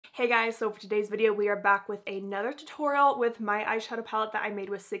Hey guys, so for today's video we are back with another tutorial with my eyeshadow palette that I made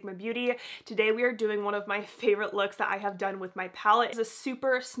with Sigma Beauty. Today we are doing one of my favorite looks that I have done with my palette. It's a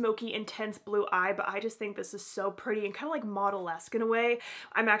super smoky intense blue eye, but I just think this is so pretty and kind of like model-esque in a way.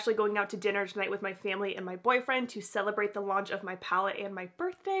 I'm actually going out to dinner tonight with my family and my boyfriend to celebrate the launch of my palette and my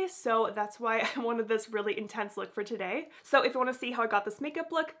birthday, so that's why I wanted this really intense look for today. So if you want to see how I got this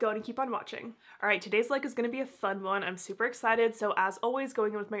makeup look, go and keep on watching. Alright, today's look is going to be a fun one. I'm super excited. So as always,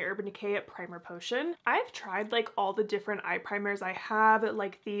 going in with my Urban Decay primer potion. I've tried like all the different eye primers I have,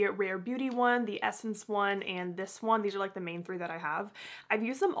 like the Rare Beauty one, the Essence one, and this one. These are like the main three that I have. I've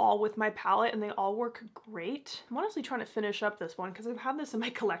used them all with my palette and they all work great. I'm honestly trying to finish up this one because I've had this in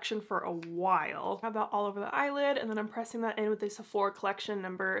my collection for a while. I have that all over the eyelid and then I'm pressing that in with the Sephora collection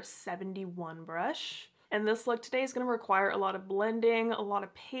number 71 brush. And this look today is going to require a lot of blending, a lot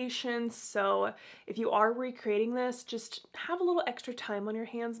of patience, so if you are recreating this, just have a little extra time on your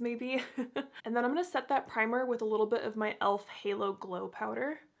hands maybe. And then I'm going to set that primer with a little bit of my e.l.f. Halo Glow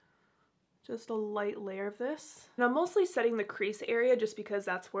Powder. Just a light layer of this. And I'm mostly setting the crease area just because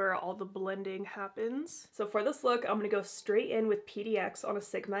that's where all the blending happens. So for this look, I'm going to go straight in with PDX on a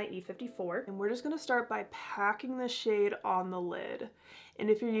Sigma E54. And we're just going to start by packing the shade on the lid.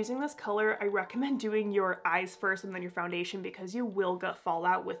 And if you're using this color, I recommend doing your eyes first and then your foundation because you will get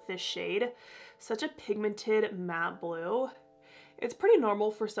fallout with this shade. Such a pigmented matte blue. It's pretty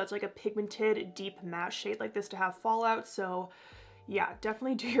normal for such like a pigmented deep matte shade like this to have fallout, so yeah,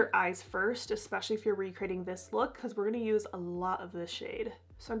 definitely do your eyes first, especially if you're recreating this look because we're going to use a lot of this shade.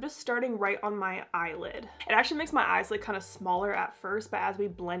 So I'm just starting right on my eyelid. It actually makes my eyes look kind of smaller at first, but as we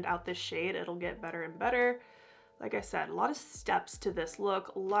blend out this shade, it'll get better and better. Like I said, a lot of steps to this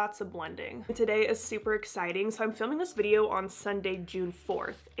look, lots of blending. Today is super exciting. So I'm filming this video on Sunday, June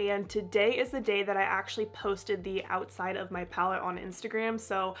 4th, and today is the day that I actually posted the outside of my palette on Instagram.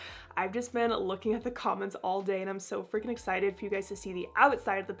 So I've just been looking at the comments all day and I'm so freaking excited for you guys to see the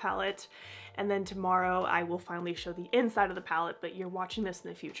outside of the palette. And then tomorrow I will finally show the inside of the palette, but you're watching this in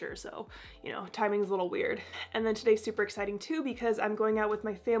the future, so, you know, timing's a little weird. And then today's super exciting too because I'm going out with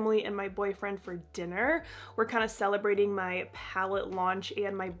my family and my boyfriend for dinner. We're kind of celebrating my palette launch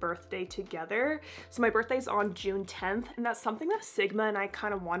and my birthday together. So my birthday's on June 10th, and that's something that Sigma and I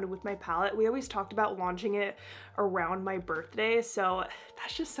kind of wanted with my palette. We always talked about launching it around my birthday, so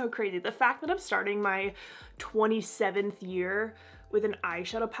that's just so crazy. The fact that I'm starting my 27th year with an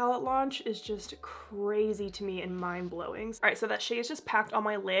eyeshadow palette launch is just crazy to me and mind-blowing. All right, so that shade is just packed on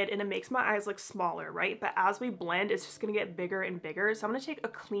my lid and it makes my eyes look smaller, right? But as we blend, it's just gonna get bigger and bigger. So I'm gonna take a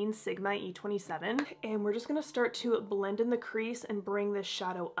clean Sigma E27 and we're just gonna start to blend in the crease and bring this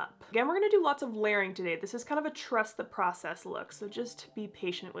shadow up. Again, we're gonna do lots of layering today. This is kind of a trust the process look, so just be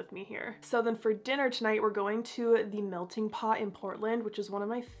patient with me here. So then for dinner tonight, we're going to the Melting Pot in Portland, which is one of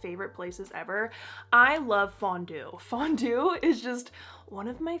my favorite places ever. I love fondue. Fondue is just one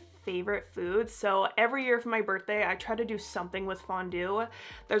of my favorite foods. So every year for my birthday, I try to do something with fondue.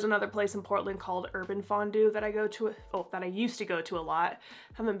 There's another place in Portland called Urban Fondue that I go to, that I used to go to a lot.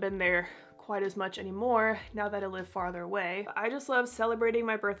 Haven't been there quite as much anymore now that I live farther away. I just love celebrating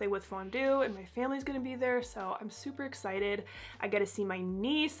my birthday with fondue and my family's gonna be there, so I'm super excited. I get to see my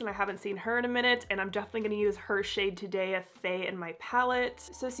niece and I haven't seen her in a minute, and I'm definitely gonna use her shade today, a Faye, in my palette.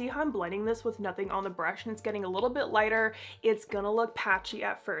 So see how I'm blending this with nothing on the brush and it's getting a little bit lighter. It's gonna look patchy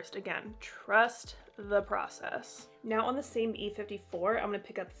at first. Again, trust the process. Now on the same E54, I'm gonna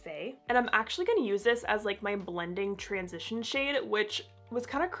pick up Faye, and I'm actually gonna use this as like my blending transition shade, which was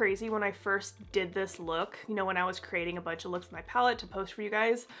kind of crazy when I first did this look, you know, when I was creating a bunch of looks with my palette to post for you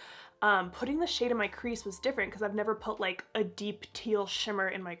guys. Putting the shade in my crease was different because I've never put like a deep teal shimmer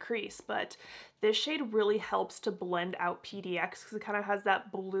in my crease, but this shade really helps to blend out PDX because it kind of has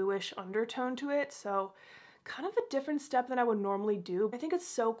that bluish undertone to it, so kind of a different step than I would normally do. I think it's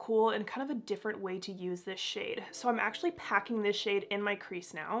so cool and kind of a different way to use this shade. So I'm actually packing this shade in my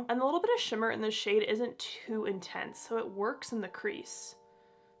crease now, and the little bit of shimmer in this shade isn't too intense, so it works in the crease.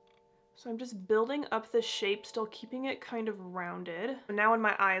 So I'm just building up the shape, still keeping it kind of rounded. Now when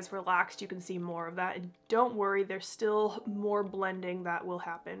my eye is relaxed, you can see more of that. And don't worry, there's still more blending that will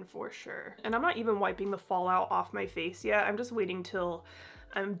happen for sure. And I'm not even wiping the fallout off my face yet. I'm just waiting till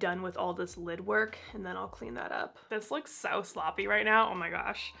I'm done with all this lid work and then I'll clean that up. This looks so sloppy right now. Oh my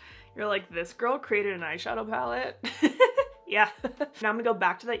gosh. You're like, this girl created an eyeshadow palette? Yeah. Now I'm gonna go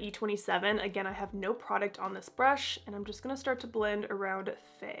back to that E27. Again, I have no product on this brush and I'm just gonna start to blend around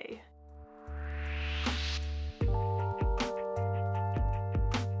Faye.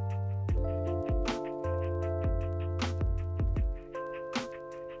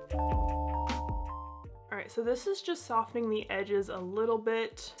 right, so this is just softening the edges a little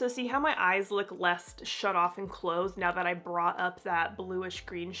bit. So see how my eyes look less shut off and closed now that I brought up that bluish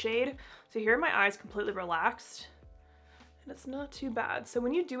green shade? So here are my eyes completely relaxed. And it's not too bad. So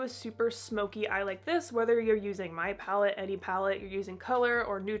when you do a super smoky eye like this, whether you're using my palette, any palette, you're using color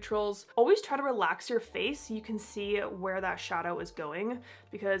or neutrals, always try to relax your face so you can see where that shadow is going,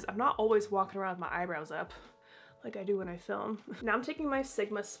 because I'm not always walking around with my eyebrows up like I do when I film. Now I'm taking my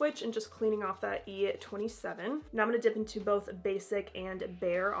Sigma switch and just cleaning off that E27. Now I'm gonna dip into both basic and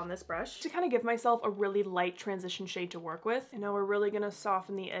bare on this brush to kind of give myself a really light transition shade to work with. And now we're really gonna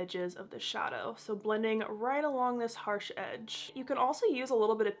soften the edges of the shadow. So blending right along this harsh edge. You can also use a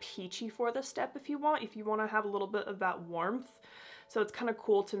little bit of peachy for this step if you want to have a little bit of that warmth. So it's kind of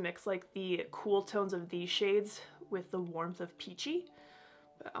cool to mix like the cool tones of these shades with the warmth of peachy.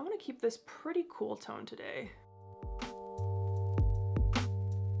 But I wanna keep this pretty cool tone today.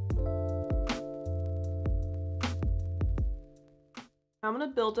 I'm gonna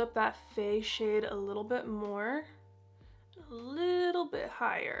build up that Faye shade a little bit more, a little bit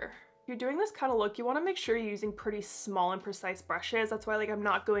higher. If you're doing this kind of look, you want to make sure you're using pretty small and precise brushes. That's why like I'm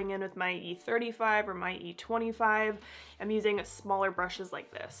not going in with my E35 or my E25. I'm using smaller brushes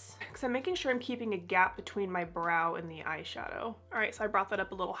like this because I'm making sure I'm keeping a gap between my brow and the eyeshadow. All right, so I brought that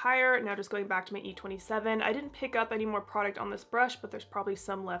up a little higher. Now just going back to my E27. I didn't pick up any more product on this brush, but there's probably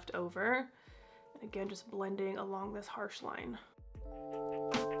some left over. And again, just blending along this harsh line.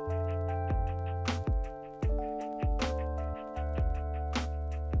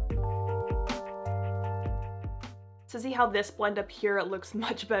 So see how this blend up here looks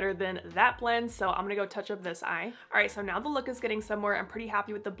much better than that blend, so I'm gonna go touch up this eye. All right, so now the look is getting somewhere. I'm pretty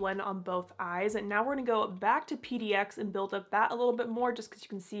happy with the blend on both eyes, and now we're gonna go back to PDX and build up that a little bit more, just because you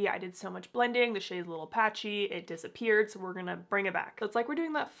can see I did so much blending, the shade's a little patchy, it disappeared, so we're gonna bring it back. So it's like we're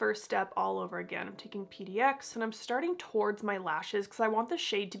doing that first step all over again. I'm taking PDX, and I'm starting towards my lashes, because I want the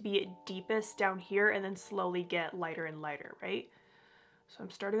shade to be deepest down here, and then slowly get lighter and lighter, right? So I'm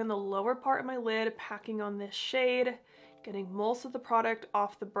starting on the lower part of my lid, packing on this shade, getting most of the product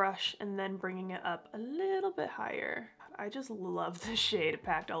off the brush, and then bringing it up a little bit higher. I just love the shade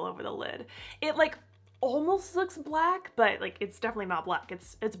packed all over the lid. It like almost looks black, but like it's definitely not black.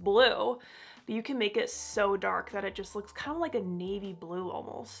 It's blue, but you can make it so dark that it just looks kind of like a navy blue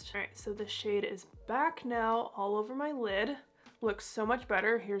almost. All right, so the shade is back now all over my lid. Looks so much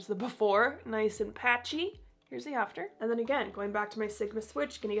better. Here's the before, nice and patchy. Here's the after. And then again, going back to my Sigma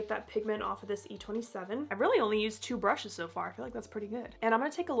switch, gonna get that pigment off of this E27. I've really only used 2 brushes so far. I feel like that's pretty good. And I'm gonna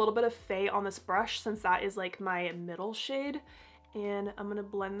take a little bit of Faye on this brush since that is like my middle shade. And I'm gonna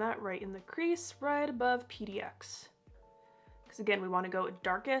blend that right in the crease, right above PDX. Because again, we wanna go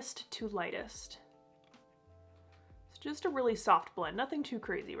darkest to lightest. It's just a really soft blend, nothing too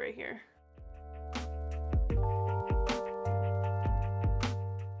crazy right here.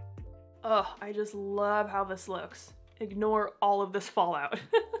 Oh, I just love how this looks. Ignore all of this fallout.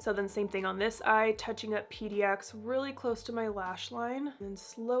 So then same thing on this eye, touching up PDX really close to my lash line, and then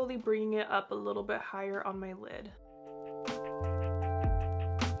slowly bringing it up a little bit higher on my lid.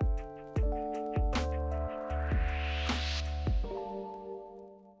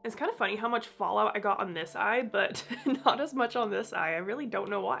 It's kind of funny how much fallout I got on this eye, but not as much on this eye. I really don't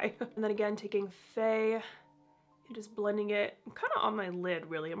know why. And then again, taking Faye, and just blending it kind of on my lid,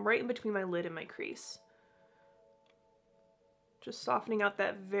 really. I'm right in between my lid and my crease. Just softening out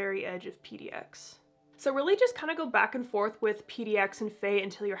that very edge of PDX. So really just kind of go back and forth with PDX and Faye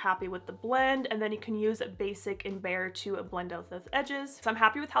until you're happy with the blend, and then you can use basic and bare to blend out those edges. So I'm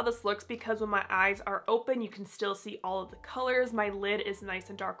happy with how this looks because when my eyes are open, you can still see all of the colors. My lid is nice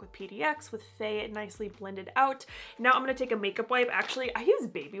and dark with PDX, with Faye nicely blended out. Now I'm gonna take a makeup wipe. Actually, I use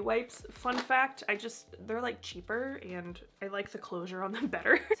baby wipes, fun fact. They're like cheaper and I like the closure on them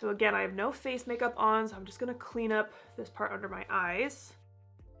better. So again, I have no face makeup on, so I'm just gonna clean up this part under my eyes.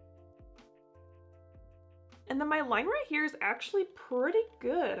 And then my line right here is actually pretty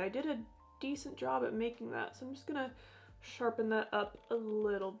good. I did a decent job at making that. So I'm just gonna sharpen that up a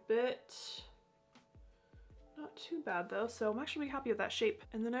little bit. Not too bad though, so I'm actually happy with that shape.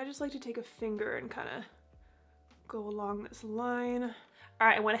 And then I just like to take a finger and kind of go along this line. All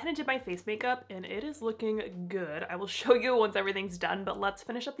right, I went ahead and did my face makeup and it is looking good. I will show you once everything's done, but let's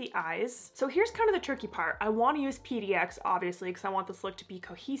finish up the eyes. So here's kind of the tricky part. I want to use PDX, obviously, because I want this look to be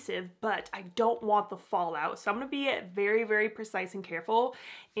cohesive, but I don't want the fallout. So I'm gonna be very, very precise and careful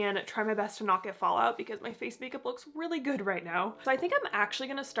and try my best to not get fallout because my face makeup looks really good right now. So I think I'm actually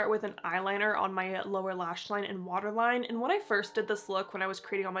gonna start with an eyeliner on my lower lash line and waterline. And when I first did this look, when I was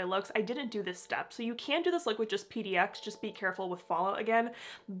creating all my looks, I didn't do this step. So you can do this look with just PDX, just be careful with fallout again.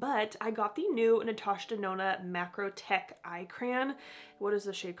 but I got the new Natasha Denona Macro Tech Eye Crayon. What is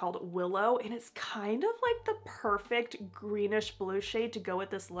the shade called? Willow, and it's kind of like the perfect greenish blue shade to go with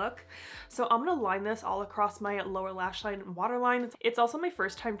this look. So I'm gonna line this all across my lower lash line and waterline. It's also my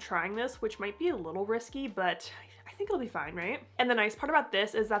first time trying this, which might be a little risky, but I think it'll be fine, right? And the nice part about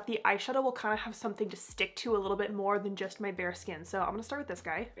this is that the eyeshadow will kind of have something to stick to a little bit more than just my bare skin. So I'm gonna start with this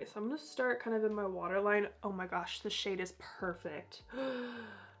guy. Okay, so I'm gonna start kind of in my waterline. Oh my gosh, the shade is perfect.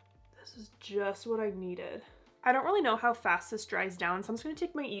 This is just what I needed. I don't really know how fast this dries down, so I'm just gonna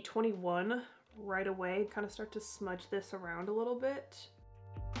take my E21 right away, kind of start to smudge this around a little bit.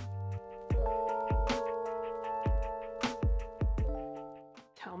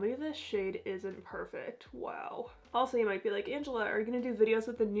 Tell me this shade isn't perfect. Wow. Also, you might be like, Angela, are you gonna do videos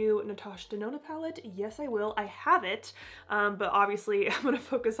with the new Natasha Denona palette? Yes, I will. I have it, but obviously I'm gonna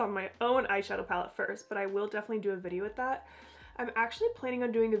focus on my own eyeshadow palette first, but I will definitely do a video with that. I'm actually planning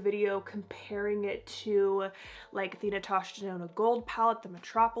on doing a video comparing it to like the Natasha Denona Gold palette, the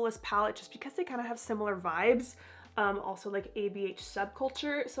Metropolis palette, just because they kind of have similar vibes. Also like ABH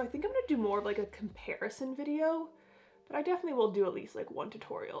subculture. So I think I'm gonna do more of like a comparison video, but I definitely will do at least like one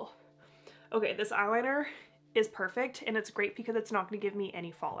tutorial. Okay, this eyeliner is perfect, and it's great because it's not gonna give me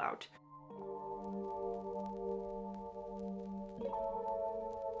any fallout.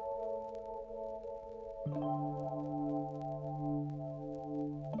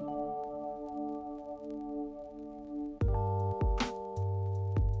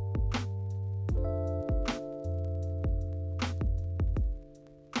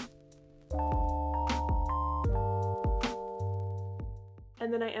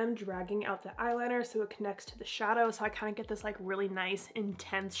 And then I am dragging out the eyeliner so it connects to the shadow, so I kind of get this like really nice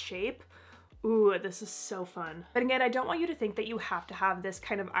intense shape. Ooh, this is so fun. But again, I don't want you to think that you have to have this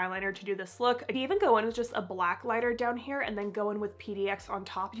kind of eyeliner to do this look. I can even go in with just a black liner down here and then go in with PDX on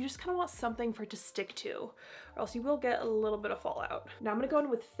top. You just kind of want something for it to stick to, or else you will get a little bit of fallout. Now I'm gonna go in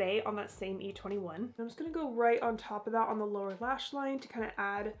with Faye on that same E21. I'm just gonna go right on top of that on the lower lash line to kind of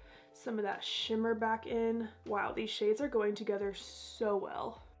add some of that shimmer back in. Wow, these shades are going together so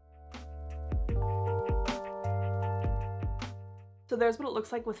well. So there's what it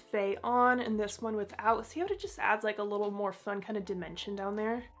looks like with Faye on and this one without. See how it just adds like a little more fun kind of dimension down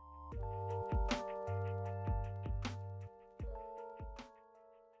there?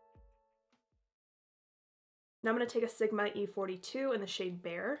 Now I'm going to take a Sigma E42 in the shade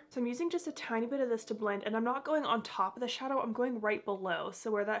Bare. So I'm using just a tiny bit of this to blend, and I'm not going on top of the shadow, I'm going right below.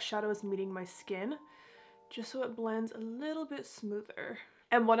 So where that shadow is meeting my skin, just so it blends a little bit smoother.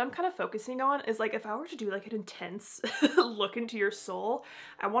 And what I'm kind of focusing on is like, if I were to do like an intense look into your soul,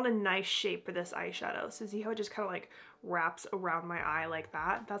 I want a nice shape for this eyeshadow. So see how it just kind of like wraps around my eye like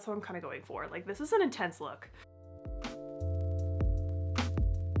that? That's what I'm kind of going for. Like, this is an intense look.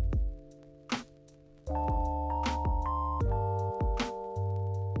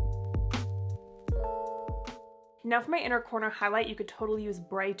 Now for my inner corner highlight, you could totally use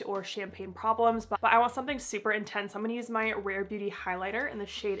Bright or Champagne Problems, but I want something super intense. I'm gonna use my Rare Beauty highlighter in the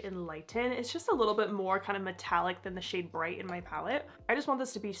shade Enlighten. It's just a little bit more kind of metallic than the shade Bright in my palette. I just want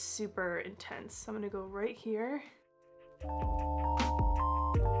this to be super intense. So I'm gonna go right here.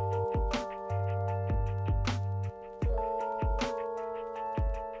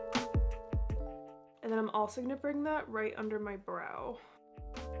 And then I'm also gonna bring that right under my brow.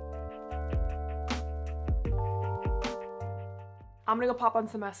 I'm gonna go pop on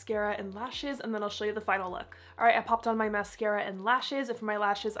some mascara and lashes, and then I'll show you the final look. All right, I popped on my mascara and lashes, and for my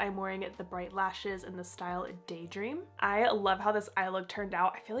lashes, I'm wearing the Bright Lashes in the style Daydream. I love how this eye look turned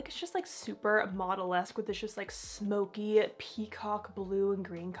out. I feel like it's just like super model-esque with this just like smoky peacock blue and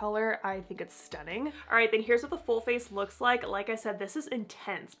green color. I think it's stunning. All right, then here's what the full face looks like. Like I said, this is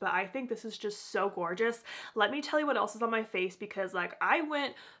intense, but I think this is just so gorgeous. Let me tell you what else is on my face, because like I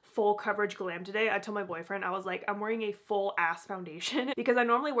went full coverage glam today. I told my boyfriend, I was like, I'm wearing a full ass foundation because I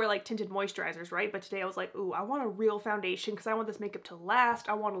normally wear like tinted moisturizers, right? But today I was like, ooh, I want a real foundation because I want this makeup to last.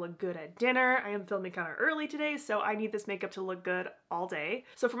 I want to look good at dinner. I am filming kind of early today, so I need this makeup to look good all day.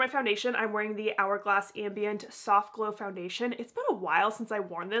 So for my foundation, I'm wearing the Hourglass Ambient Soft Glow Foundation. It's been a while since I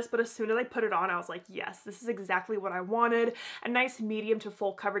worn this, but as soon as I put it on, I was like, yes, this is exactly what I wanted. A nice medium to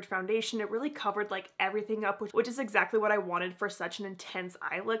full coverage foundation. It really covered like everything up, which is exactly what I wanted for such an intense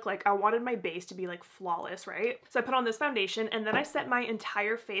eye look. look. Like I wanted my base to be like flawless, right? So I put on this foundation and then I set my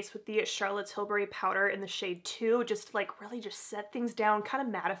entire face with the Charlotte Tilbury powder in the shade 2, just to like really just set things down, kind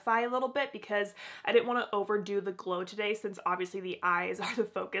of mattify a little bit because I didn't want to overdo the glow today since obviously the eyes are the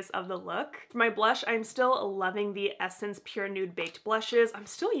focus of the look. For my blush, I'm still loving the Essence Pure Nude Baked Blushes. I'm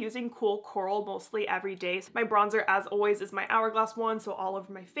still using Cool Coral mostly every day. My bronzer, as always, is my Hourglass one, so all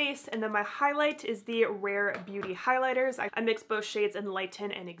over my face. And then my highlight is the Rare Beauty highlighters. I mixed both shades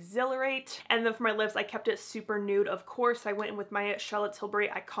Enlighten and Exhilarate. And then for my lips, I kept it super nude, of course. I went in with my Charlotte Tilbury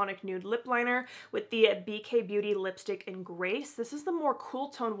Iconic Nude Lip Liner with the BK Beauty Lipstick in Grace. This is the more cool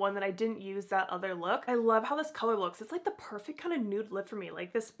tone one that I didn't use that other look. I love how this color looks. It's like the perfect kind of nude lip for me.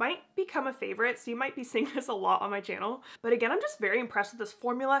 Like this might become a favorite, so you might be seeing this a lot on my channel. But again, I'm just very impressed with this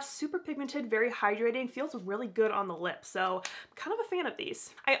formula. Super pigmented, very hydrating, feels really good on the lips. So I'm kind of a fan of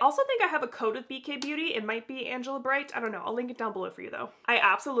these. I also think I have a code with BK Beauty. It might be ANGELABRIGHT. I don't know. I'll link it down below for you though. I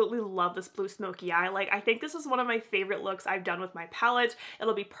absolutely love this blue smoky eye. Like I think this is one of my favorite looks I've done with my palette.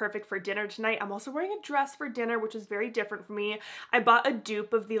 It'll be perfect for dinner tonight. I'm also wearing a dress for dinner, which is very different for me. I bought a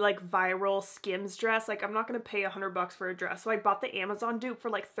dupe of the like viral Skims dress. Like I'm not gonna pay $100 for a dress. So I bought the Amazon dupe for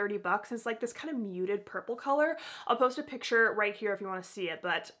like 30 bucks. It's like this kind of muted purple color. I'll post a picture right here if you want to see it,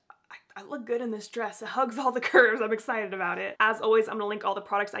 but I look good in this dress. It hugs all the curves. I'm excited about it. As always, I'm gonna link all the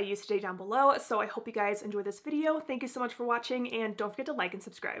products I used today down below. So I hope you guys enjoyed this video. Thank you so much for watching and don't forget to like and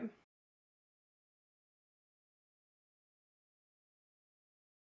subscribe.